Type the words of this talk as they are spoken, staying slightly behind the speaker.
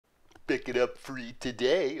Pick it up free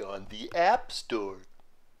today on the App Store.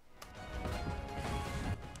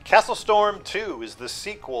 CastleStorm II is the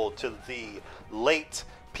sequel to the late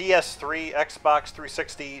PS3, Xbox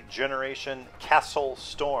 360 generation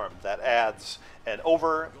CastleStorm that adds an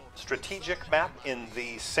over-strategic map in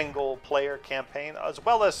the single-player campaign, as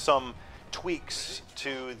well as some tweaks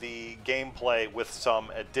to the gameplay with some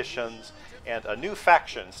additions and a new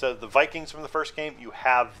faction. Instead of the Vikings from the first game, you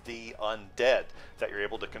have the undead that you're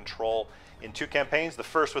able to control in two campaigns. The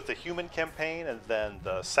first with the human campaign, and then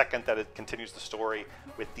the second that it continues the story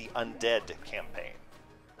with the undead campaign.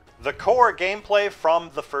 The core gameplay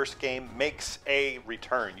from the first game makes a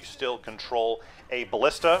return. You still control a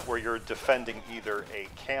ballista where you're defending either a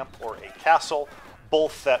camp or a castle,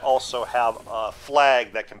 both that also have a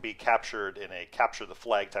flag that can be captured in a capture the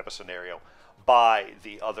flag type of scenario by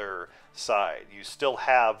the other side. You still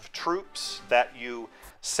have troops that you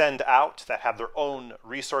send out that have their own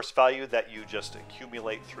resource value that you just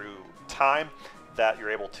accumulate through time, that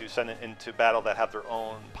you're able to send into battle that have their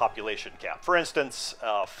own population cap. For instance,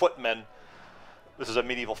 footmen, this is a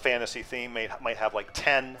medieval fantasy theme, might have like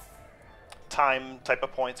 10 time type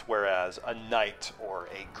of points, whereas a knight or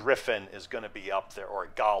a griffin is going to be up there, or a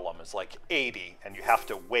golem is like 80, and you have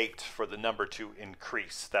to wait for the number to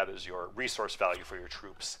increase. That is your resource value for your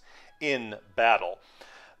troops in battle.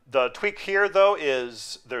 The tweak here, though,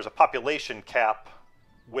 is there's a population cap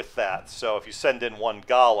with that. So if you send in one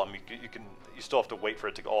golem, you still have to wait for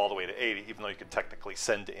it to go all the way to 80, even though you can technically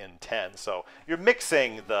send in 10. So you're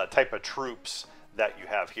mixing the type of troops that you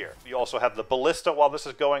have here. You also have the ballista while this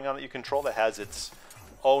is going on that you control, that has its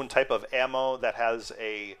own type of ammo that has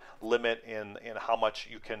a limit in how much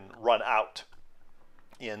you can run out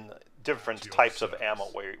in different types of ammo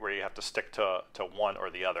where you have to stick to one or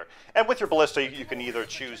the other. And with your ballista, you can either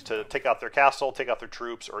choose to take out their castle, take out their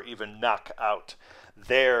troops, or even knock out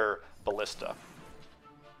their ballista.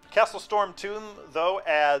 CastleStorm II, though,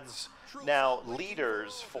 adds now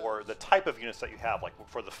leaders for the type of units that you have. Like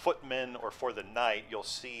for the footman or for the knight, you'll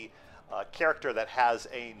see a character that has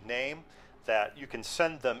a name that you can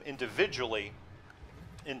send them individually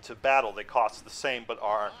into battle. They cost the same but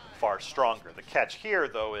are far stronger. The catch here,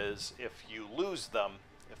 though, is if you lose them,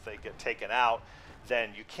 if they get taken out, then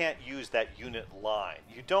you can't use that unit line.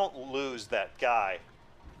 You don't lose that guy,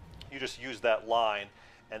 you just use that line,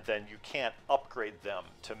 and then you can't upgrade them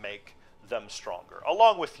to make them stronger,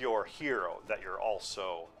 along with your hero that you're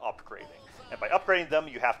also upgrading. And by upgrading them,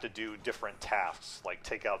 you have to do different tasks, like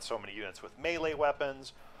take out so many units with melee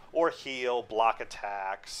weapons, or heal, block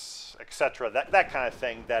attacks, etc. That kind of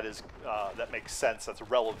thing that makes sense, that's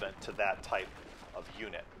relevant to that type of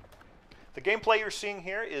unit. The gameplay you're seeing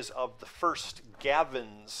here is of the first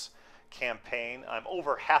Gavin's campaign. I'm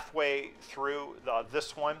over halfway through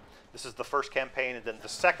this one. This is the first campaign, and then the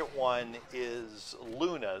second one is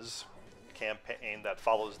Luna's campaign that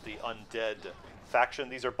follows the undead faction.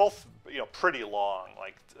 These are both, pretty long.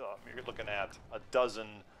 Like you're looking at a dozen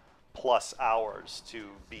plus hours to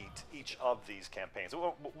beat each of these campaigns,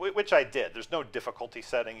 which I did. There's no difficulty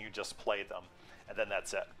setting, you just play them, and then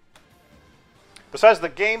that's it. Besides the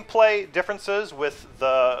gameplay differences with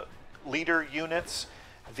the leader units,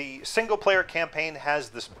 the single-player campaign has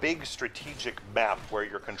this big strategic map where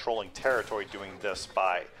you're controlling territory, doing this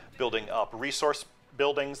by building up resource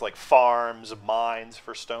buildings like farms, mines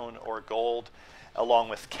for stone or gold, along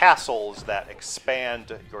with castles that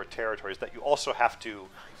expand your territories that you also have to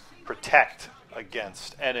protect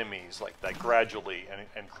against enemies that gradually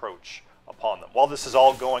encroach upon them. While this is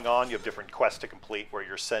all going on, you have different quests to complete where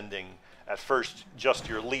you're sending, at first, just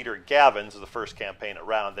your leader Gavin's the first campaign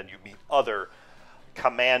around, then you meet other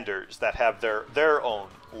commanders that have their own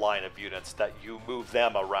line of units that you move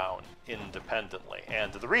them around independently.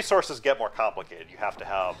 And the resources get more complicated. You have to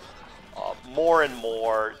have more and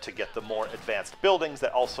more to get the more advanced buildings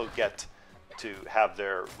that also get to have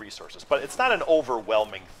their resources. But it's not an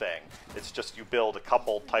overwhelming thing. It's just you build a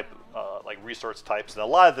couple like resource types, and a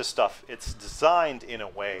lot of this stuff, it's designed in a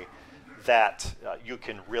way that you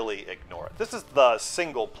can really ignore it. This is the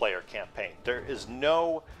single player campaign. There is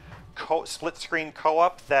no split screen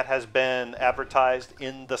co-op that has been advertised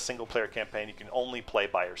in the single player campaign. You can only play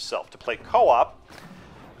by yourself. To play co-op,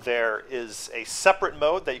 there is a separate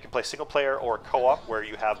mode that you can play single player or co-op where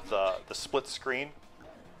you have the split screen.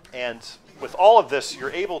 And with all of this,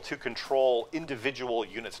 you're able to control individual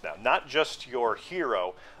units now, not just your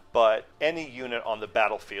hero, but any unit on the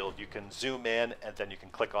battlefield. You can zoom in and then you can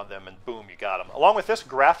click on them and boom, you got them. Along with this,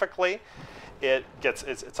 graphically,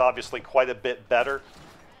 it's obviously quite a bit better.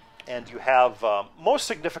 And you have, most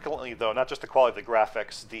significantly though, not just the quality of the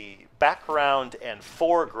graphics, the background and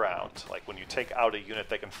foreground. Like when you take out a unit,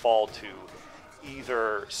 they can fall to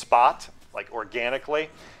either spot, like organically,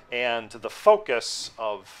 and the focus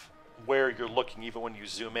of where you're looking, even when you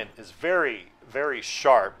zoom in, is very, very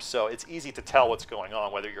sharp. So it's easy to tell what's going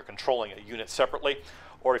on, whether you're controlling a unit separately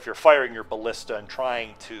or if you're firing your ballista and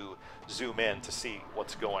trying to zoom in to see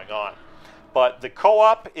what's going on. But the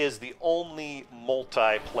co-op is the only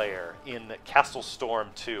multiplayer in CastleStorm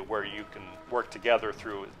II where you can work together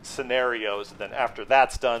through scenarios, and then after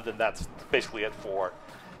that's done, then that's basically it for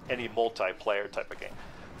any multiplayer type of game.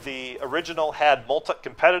 The original had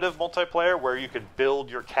competitive multiplayer where you could build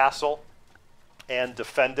your castle and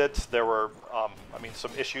defend it. There were,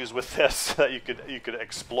 some issues with this that you could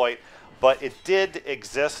exploit, but it did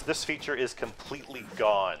exist. This feature is completely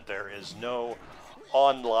gone. There is no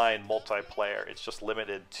online multiplayer. It's just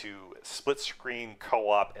limited to split screen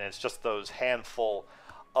co-op, and it's just those handful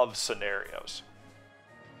of scenarios.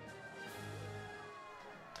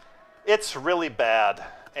 It's really bad,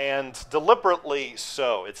 and deliberately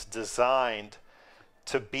so. It's designed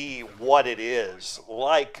to be what it is,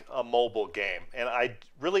 like a mobile game. And I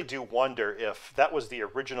really do wonder if that was the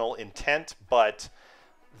original intent, but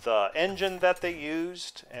the engine that they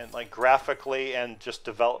used, and like graphically and just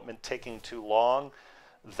development taking too long,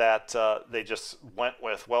 that they just went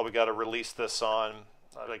with, well, we got to release this on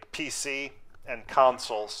like PC and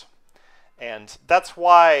consoles. And that's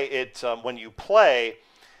why it, when you play,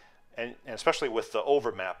 and especially with the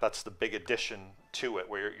overmap, that's the big addition to it,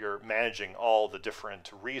 where you're managing all the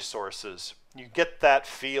different resources. You get that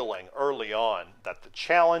feeling early on that the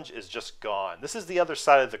challenge is just gone. This is the other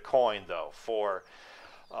side of the coin, though. For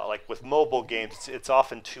like with mobile games, it's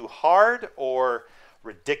often too hard or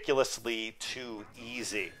ridiculously too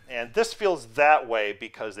easy. And this feels that way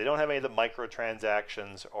because they don't have any of the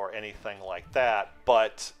microtransactions or anything like that.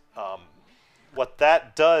 But what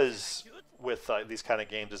that does with these kind of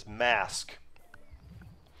games is mask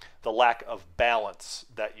the lack of balance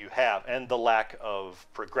that you have and the lack of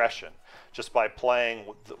progression. Just by playing,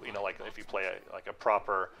 like if you play a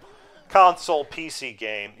proper console PC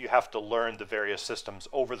game, you have to learn the various systems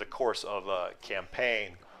over the course of a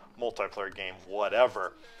campaign, multiplayer game,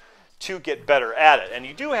 whatever, to get better at it. And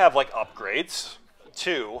you do have like upgrades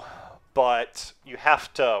too, but you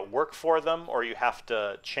have to work for them, or you have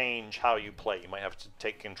to change how you play. You might have to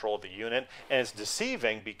take control of a unit, and it's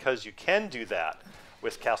deceiving because you can do that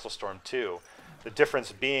with CastleStorm II. The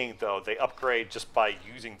difference being, though, they upgrade just by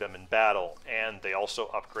using them in battle, and they also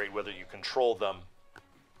upgrade whether you control them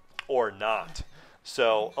or not.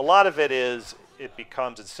 So a lot of it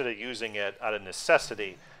becomes, instead of using it out of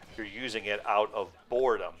necessity, you're using it out of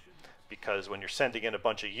boredom. Because when you're sending in a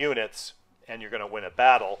bunch of units and you're going to win a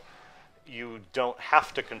battle, you don't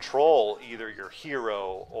have to control either your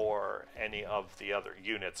hero or any of the other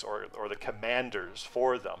units or the commanders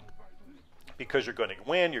for them. Because you're going to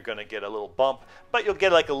win, you're going to get a little bump, but you'll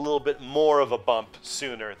get like a little bit more of a bump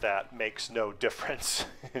sooner. That makes no difference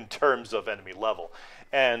in terms of enemy level.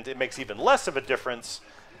 And it makes even less of a difference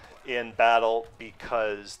in battle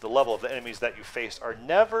because the level of the enemies that you face are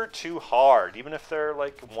never too hard. Even if they're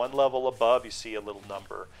like one level above, you see a little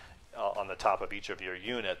number on the top of each of your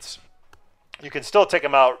units. You can still take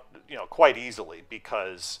them out, quite easily,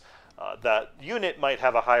 because that unit might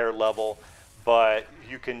have a higher level, but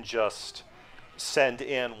you can just send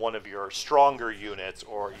in one of your stronger units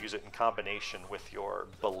or use it in combination with your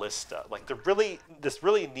ballista. Like this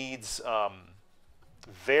really needs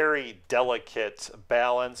very delicate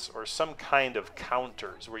balance or some kind of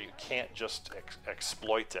counters where you can't just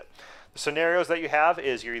exploit it. The scenarios that you have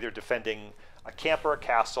is you're either defending a camp or a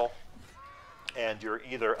castle, and you're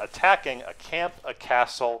either attacking a camp, a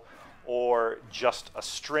castle, or just a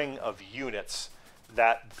string of units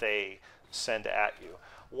that they send at you.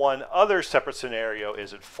 One other separate scenario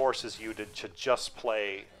is it forces you to just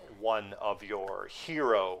play one of your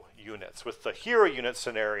hero units. With the hero unit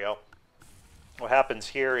scenario, what happens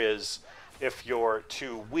here is if you're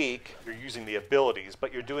too weak, you're using the abilities,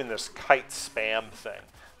 but you're doing this kite spam thing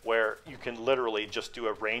where you can literally just do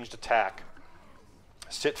a ranged attack,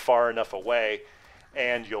 sit far enough away,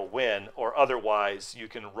 and you'll win. Or otherwise, you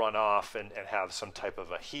can run off and have some type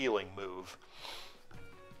of a healing move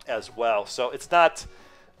as well. So it's not...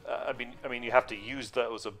 I mean, you have to use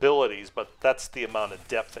those abilities, but that's the amount of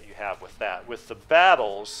depth that you have with that. With the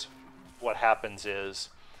battles, what happens is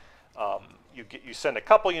you send a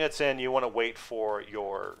couple units in. You want to wait for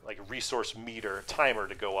your resource meter timer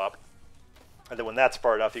to go up, And then when that's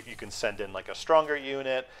far enough, you can send in like a stronger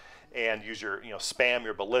unit and use your, spam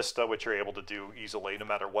your ballista, which you're able to do easily no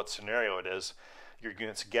matter what scenario it is. Your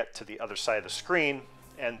units get to the other side of the screen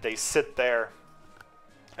and they sit there,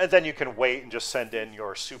 and then you can wait and just send in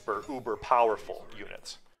your super uber powerful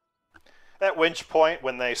units. At which point,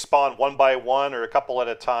 when they spawn one by one or a couple at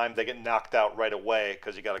a time, they get knocked out right away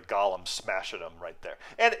because you got a golem smashing them right there.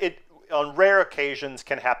 And it, on rare occasions,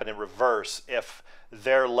 can happen in reverse. If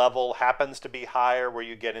their level happens to be higher where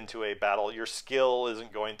you get into a battle, your skill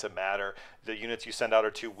isn't going to matter. The units you send out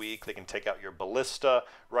are too weak. They can take out your ballista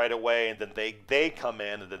right away, and then they come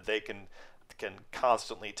in, and then they can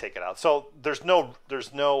constantly take it out. So there's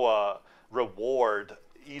no reward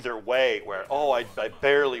either way where, oh, I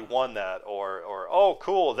barely won that, or oh,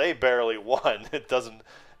 cool, they barely won. It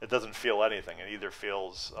doesn't feel anything. It either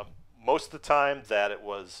feels most of the time that it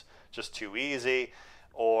was just too easy,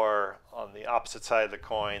 or on the opposite side of the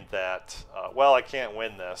coin that well, I can't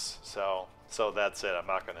win this, so that's it, I'm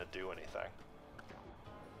not going to do anything.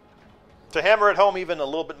 To hammer it home even a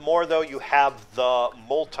little bit more, though, you have the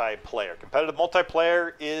multiplayer. Competitive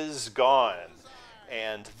multiplayer is gone.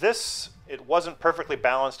 And this, it wasn't perfectly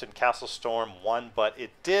balanced in CastleStorm 1, but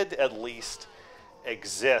it did at least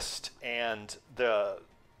exist. And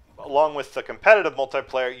along with the competitive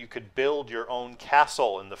multiplayer, you could build your own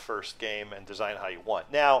castle in the first game and design how you want.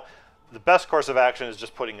 Now, the best course of action is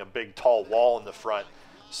just putting a big tall wall in the front.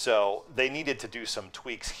 So they needed to do some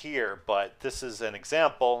tweaks here, but this is an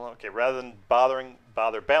example. Okay, rather than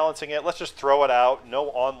bother balancing it, let's just throw it out, no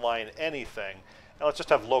online anything, and let's just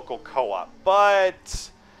have local co-op.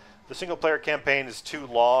 But the single player campaign is too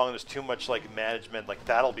long, there's too much like management, like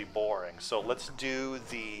that'll be boring. So let's do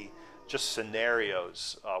the just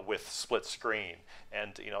scenarios with split screen,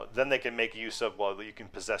 and then they can make use of, well, you can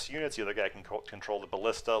possess units, the other guy can control the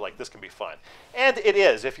ballista. Like, this can be fun, and it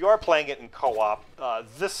is. If you are playing it in co-op,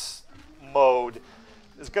 this mode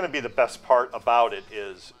is going to be the best part about it,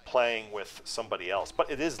 is playing with somebody else,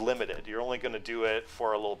 but it is limited. You're only going to do it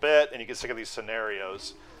for a little bit, and you get sick of these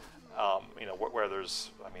scenarios, where there's,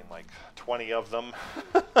 I mean, like 20 of them.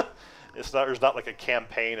 There's not like a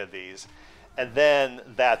campaign of these. And then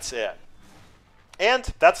that's it.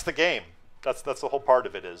 And that's the game. That's the whole part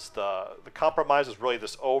of it. Is the compromise is really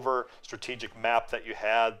this over strategic map that you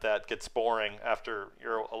had that gets boring after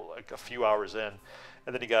you're like a few hours in,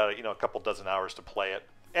 and then you got a couple dozen hours to play it,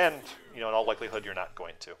 and in all likelihood you're not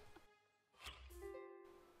going to.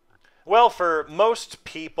 Well, for most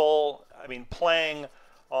people, I mean, playing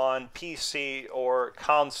on PC or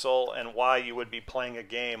console, and why you would be playing a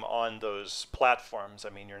game on those platforms. I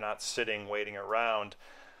mean, you're not sitting waiting around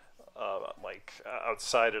like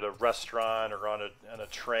outside at a restaurant or on a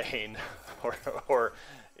train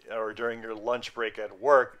or during your lunch break at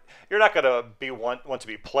work. You're not going to want to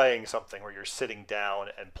be playing something where you're sitting down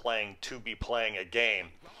and be playing a game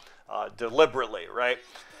deliberately, right?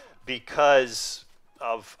 Because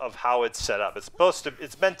of how it's set up.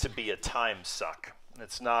 It's meant to be a time suck.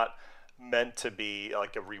 It's not meant to be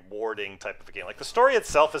like a rewarding type of a game. Like, the story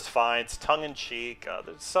itself is fine. It's tongue-in-cheek.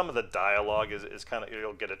 Some of the dialogue is kind of,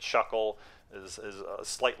 you'll get a chuckle, is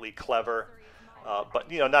slightly clever, but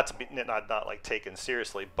not like taken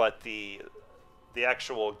seriously. But the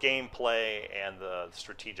actual gameplay and the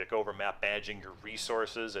strategic overmap, managing your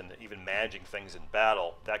resources and even managing things in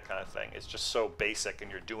battle, that kind of thing, is just so basic, and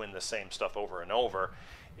you're doing the same stuff over and over.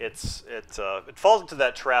 It falls into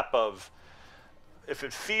that trap of, if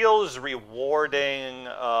it feels rewarding,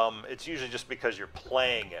 it's usually just because you're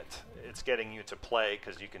playing it. It's getting you to play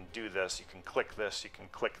because you can do this, you can click this, you can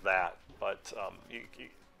click that, but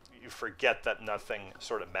you forget that nothing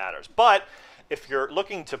sort of matters. But if you're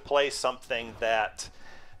looking to play something that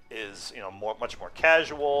is much more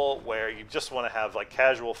casual, where you just want to have like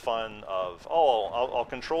casual fun of, oh, I'll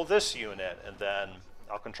control this unit, and then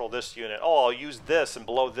I'll control this unit. Oh, I'll use this and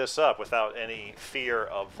blow this up without any fear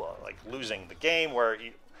of like losing the game, where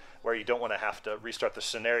you don't want to have to restart the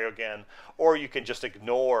scenario again, or you can just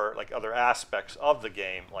ignore like other aspects of the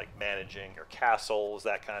game, like managing your castles,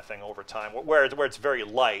 that kind of thing over time, where it's very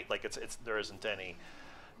light. Like there isn't any.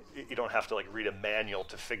 You don't have to like read a manual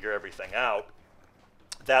to figure everything out.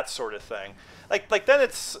 That sort of thing. Like then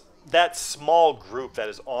it's that small group that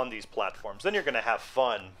is on these platforms. Then you're going to have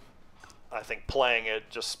fun, I think, playing it,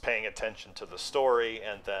 just paying attention to the story,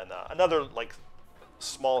 and then another like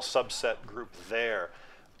small subset group there.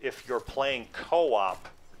 If you're playing co-op,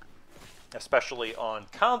 especially on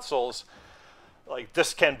consoles, like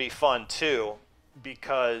this can be fun too,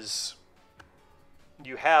 because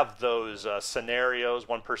you have those scenarios.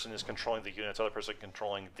 One person is controlling the units, other person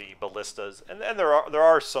controlling the ballistas, and there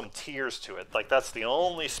are some tiers to it. Like that's the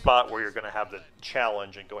only spot where you're going to have the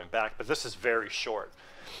challenge and going back. But this is very short.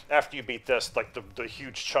 After you beat this, like the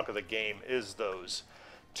huge chunk of the game is those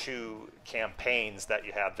 2 campaigns that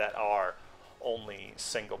you have that are only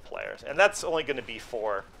single players, and that's only going to be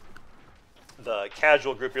for the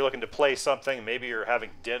casual group. You're looking to play something. Maybe you're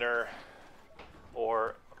having dinner,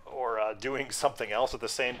 or doing something else at the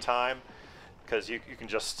same time, because you can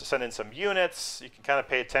just send in some units, you can kind of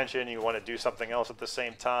pay attention, you want to do something else at the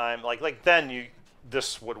same time, like then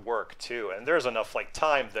this would work too. And there's enough like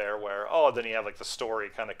time there where, then you have like the story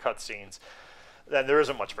kind of cutscenes. Then there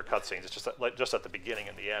isn't much for cutscenes, it's just at the beginning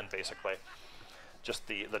and the end, basically. Just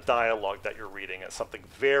the dialogue that you're reading. It's something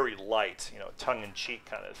very light, tongue-in-cheek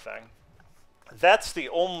kind of thing. That's the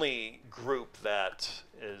only group that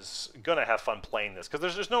is gonna have fun playing this,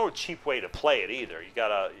 because there's no cheap way to play it either. You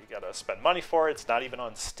gotta spend money for it. It's not even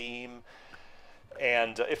on Steam.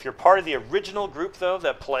 And if you're part of the original group though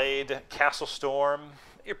that played CastleStorm,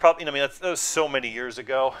 you're probably, that was so many years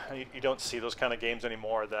ago. You don't see those kind of games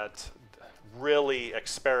anymore that really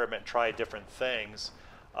experiment, try different things.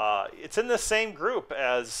 It's in the same group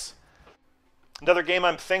as another game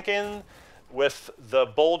I'm thinking, with the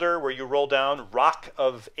boulder where you roll down, Rock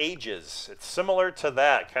of Ages. It's similar to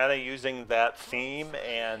that, kind of using that theme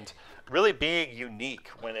and really being unique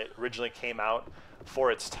when it originally came out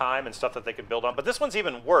for its time and stuff that they could build on. But this one's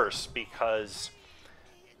even worse because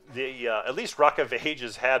at least Rock of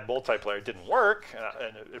Ages had multiplayer. It didn't work,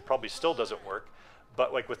 and it probably still doesn't work.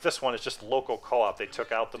 But like with this one, it's just local co-op. They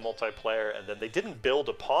took out the multiplayer, and then they didn't build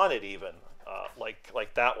upon it even,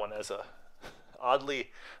 like that one as a oddly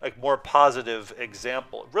more positive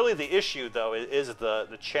example. Really the issue though is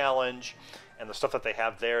the challenge and the stuff that they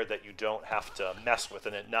have there that you don't have to mess with,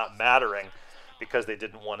 and it not mattering because they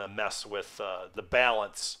didn't want to mess with the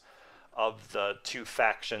balance of the 2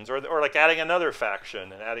 factions, or like adding another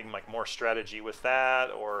faction and adding like more strategy with that,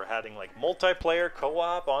 or adding like multiplayer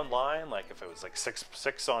co-op online, like if it was like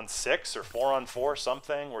 6 on 6 or 4 on 4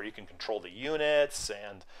 something where you can control the units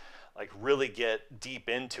and like really get deep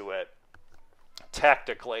into it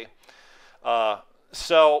tactically.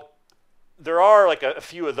 So there are like a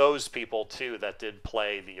few of those people too that did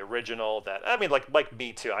play the original, that like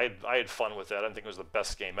me too. I had fun with it. I didn't think it was the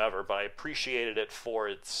best game ever, but I appreciated it for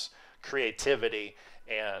its creativity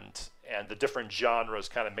and the different genres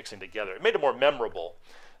kind of mixing together. It made it more memorable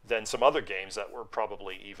than some other games that were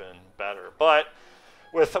probably even better. But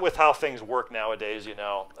with how things work nowadays,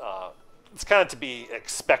 it's kind of to be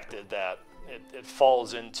expected that it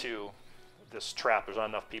falls into this trap. There's not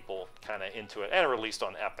enough people kind of into it, and it released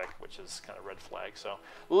on Epic, which is kind of red flag. So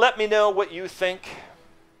let me know what you think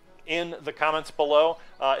in the comments below.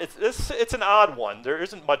 It's an odd one. There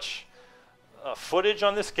isn't much footage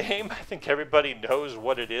on this game. I think everybody knows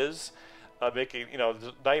what it is. There's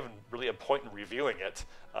not even really a point in reviewing it,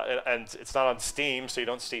 and it's not on Steam, so you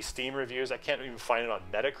don't see Steam reviews. I can't even find it on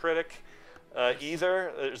Metacritic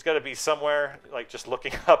either. There's got to be somewhere, like just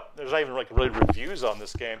looking up. There's not even like really reviews on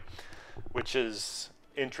this game, which is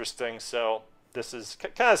interesting. So this is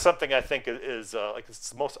kind of something I think is like it's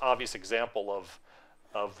the most obvious example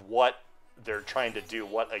of what they're trying to do,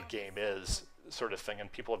 what a game is, sort of thing,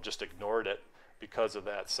 and people have just ignored it because of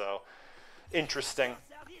that. So interesting.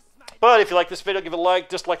 But if you like this video, give it a like.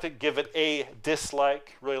 Dislike it, give it a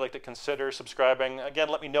dislike. Really like to consider subscribing. Again,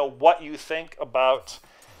 let me know what you think about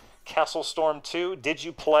CastleStorm 2. Did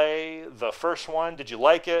you play the first one? Did you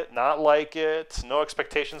like it? Not like it? No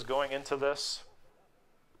expectations going into this?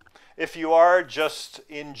 If you are just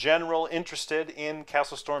in general interested in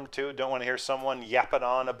CastleStorm 2, don't want to hear someone yapping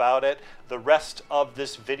on about it, the rest of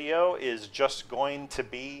this video is just going to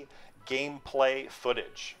be gameplay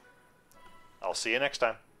footage. I'll see you next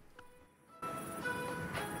time.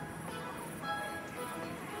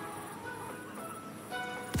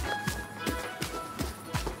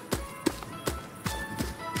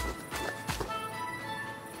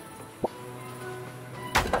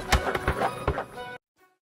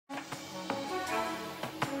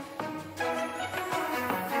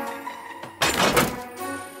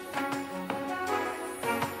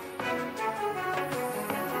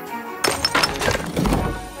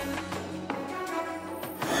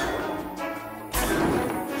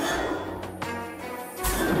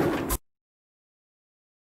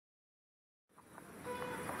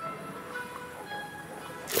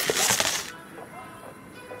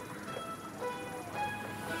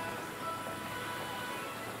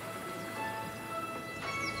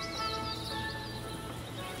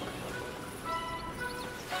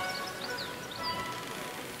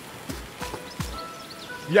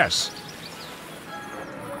 Yes.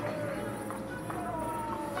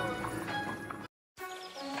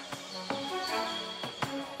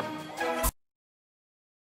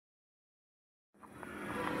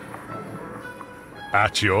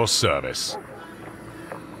 At your service.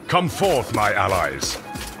 Come forth, my allies.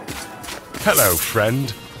 Hello,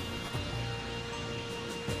 friend.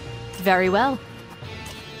 Very well.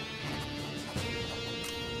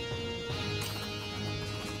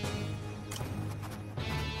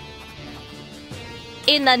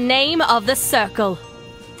 In the name of the circle.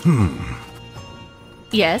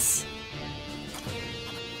 Yes?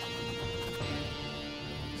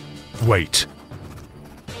 Wait.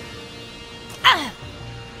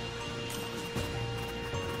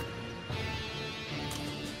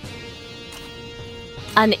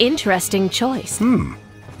 An interesting choice.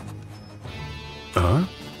 Huh?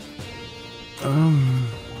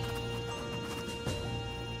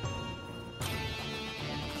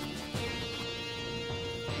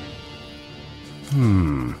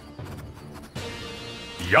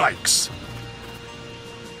 Yikes.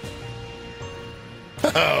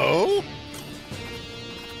 Oh?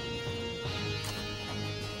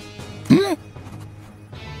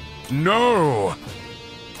 No!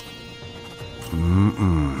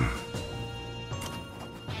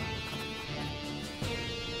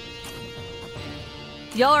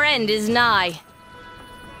 Your end is nigh.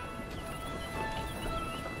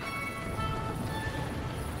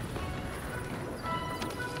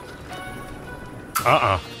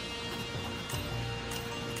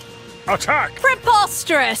 Attack!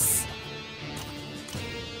 Preposterous!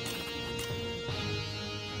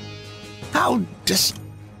 How dis...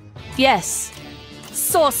 Yes.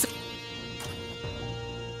 Sauce.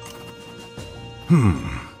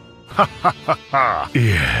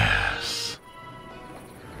 Yes.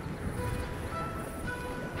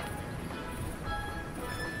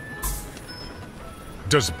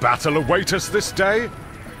 Does battle await us this day?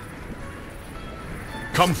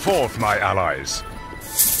 Come forth, my allies.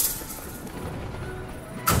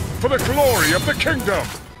 For the glory of the kingdom!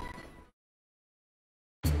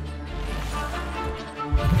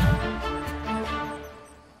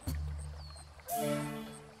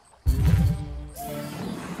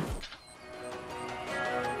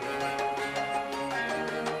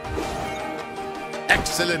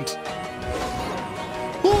 Excellent!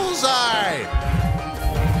 Bullseye!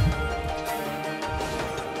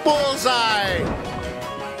 Bullseye!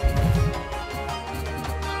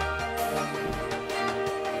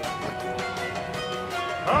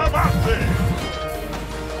 Avante!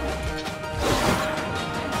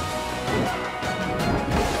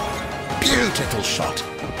 Beautiful shot!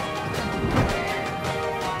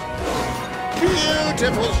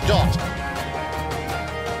 Beautiful shot!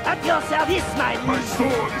 At your service, my liege. My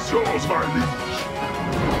sword is yours, my liege.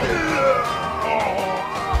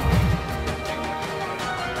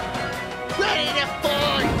 Ready to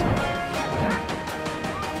fight!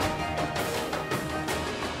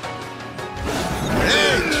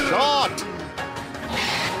 Great shot!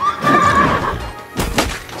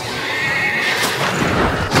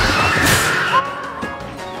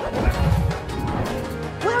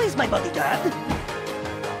 Where is my bodyguard?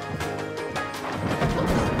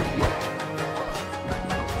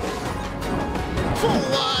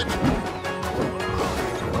 Forward!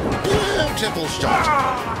 Beautiful shot!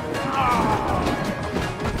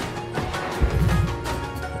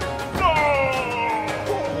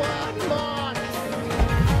 Forward march!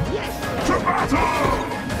 Yes! To battle!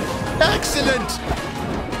 Excellent!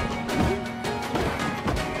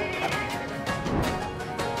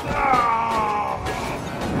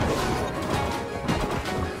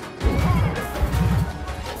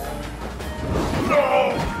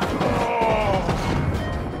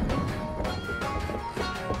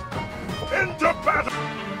 Into battle!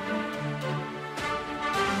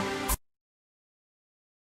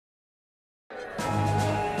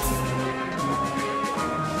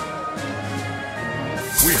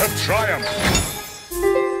 We have triumphed!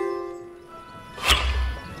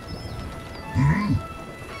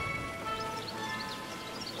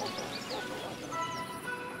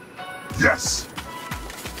 Yes!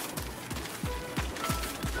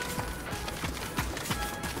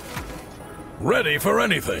 Ready for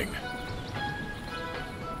anything!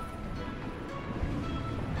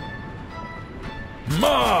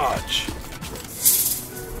 March!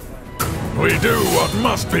 We do what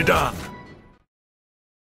must be done!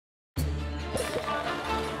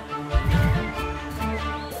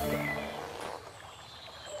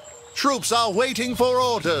 Troops are waiting for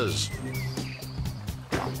orders.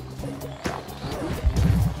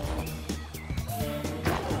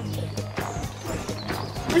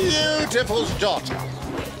 Beautiful shot.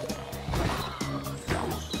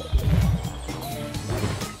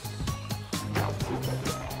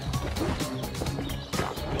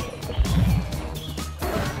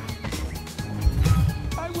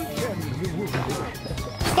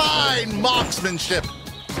 Fine marksmanship.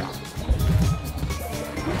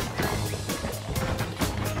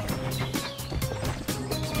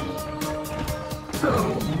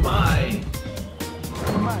 Oh my!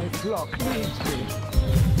 My flock needs me.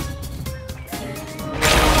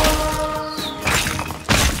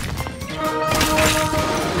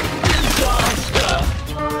 Disaster!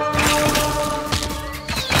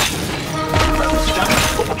 Most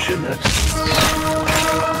unfortunate.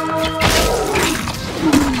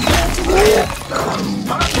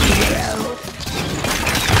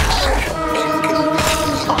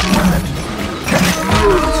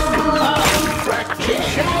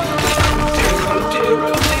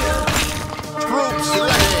 Troops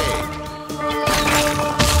ready.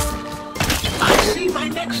 I see my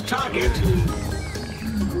next target.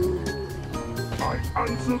 I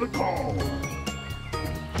answer the call.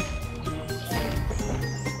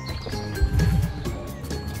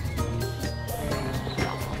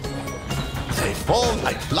 They fall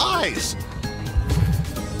like flies.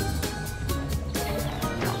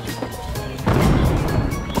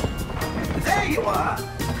 There you are.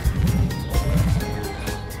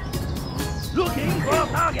 Looking for a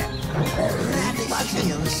target. That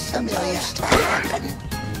feels familiar to happen.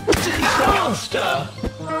 Disaster!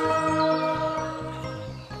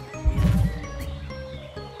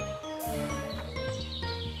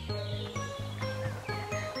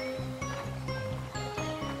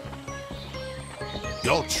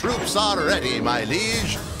 Your troops are ready, my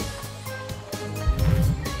liege.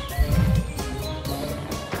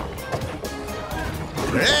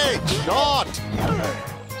 Great shot!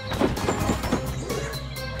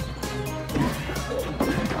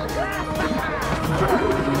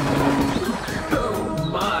 Oh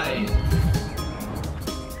my!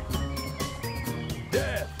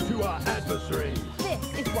 Death to our adversaries. This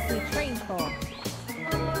is what we trained for.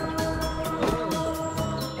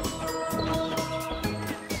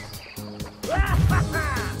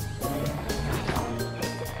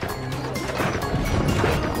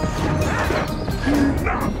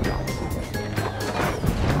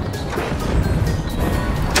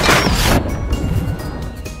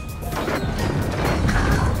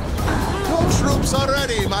 Your troops are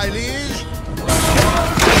ready, my liege.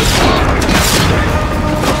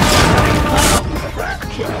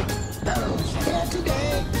 Fracture. Those here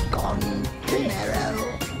today, gone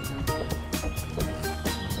tomorrow.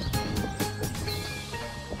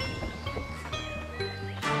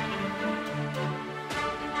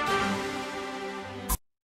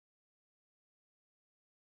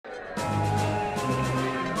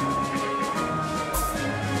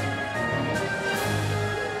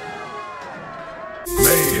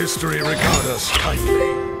 May history regard us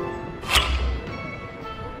kindly.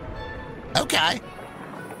 Okay.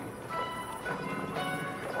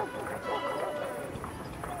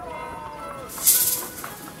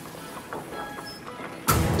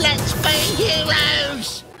 Let's be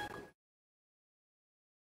heroes!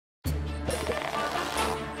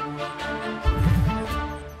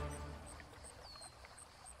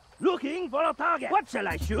 Looking for a target. What shall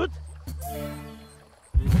I shoot?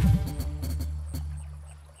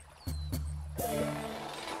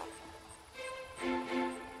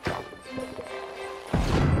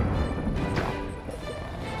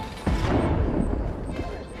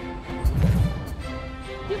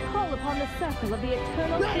 You call upon the circle of the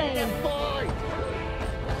eternal flame.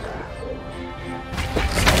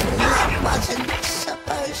 That wasn't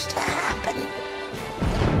supposed to happen.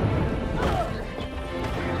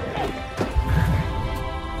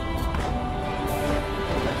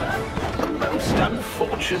 Most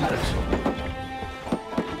unfortunate.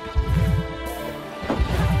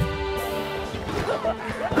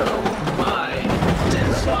 Oh my!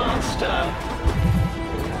 Disaster!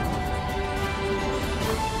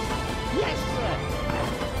 Yes, sir!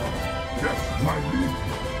 Yes, my liege.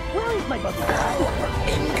 Where is my buggy?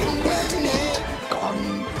 Incontinent, gone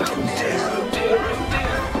tomorrow. Oh dear, oh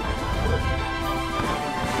dear!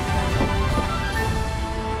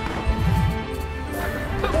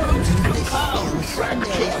 This feels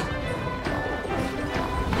familiar.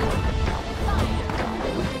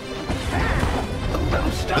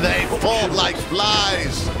 They fall like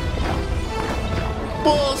flies.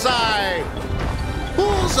 Bullseye!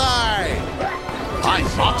 Bullseye! Fine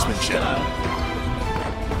marksmanship.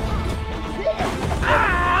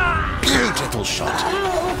 Beautiful shot.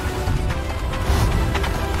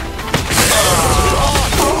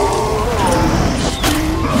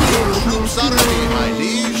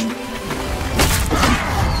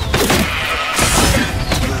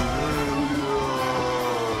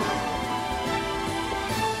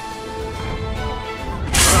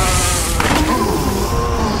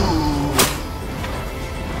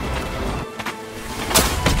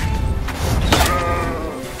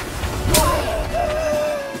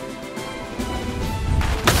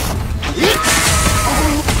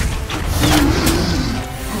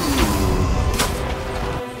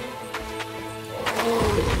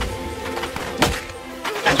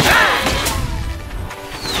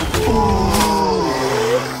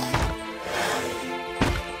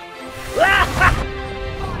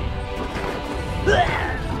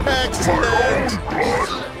 Excellent!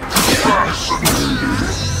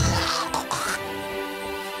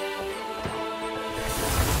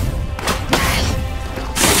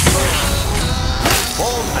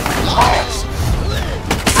 Hold my claws!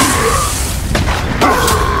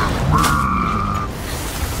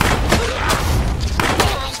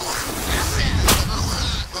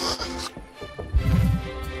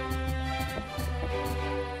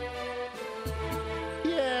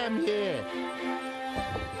 Yeah, I'm here.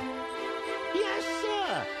 Yes,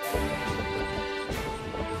 sir.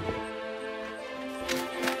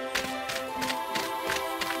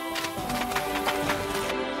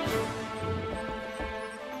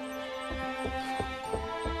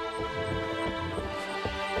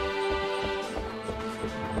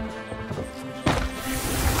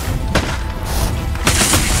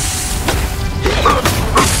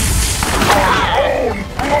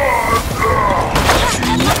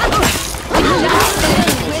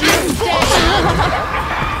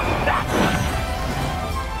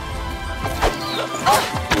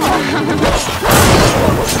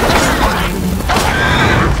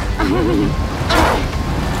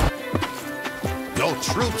 Your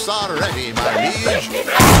troops are ready, my liege.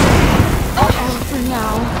 For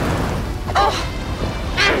now.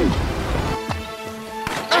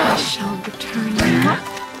 I shall return you.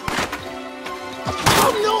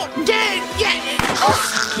 I'm not dead yet.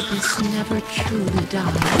 Wickedness never truly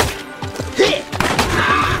dies.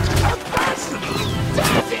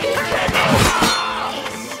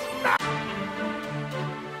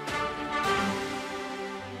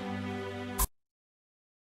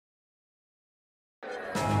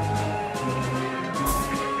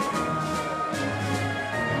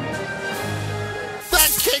 The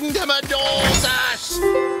kingdom adores us!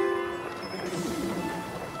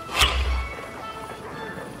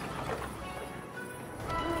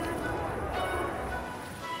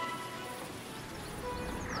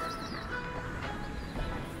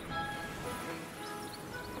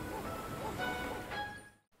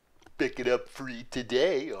 Pick it up free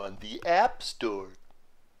today on the App Store.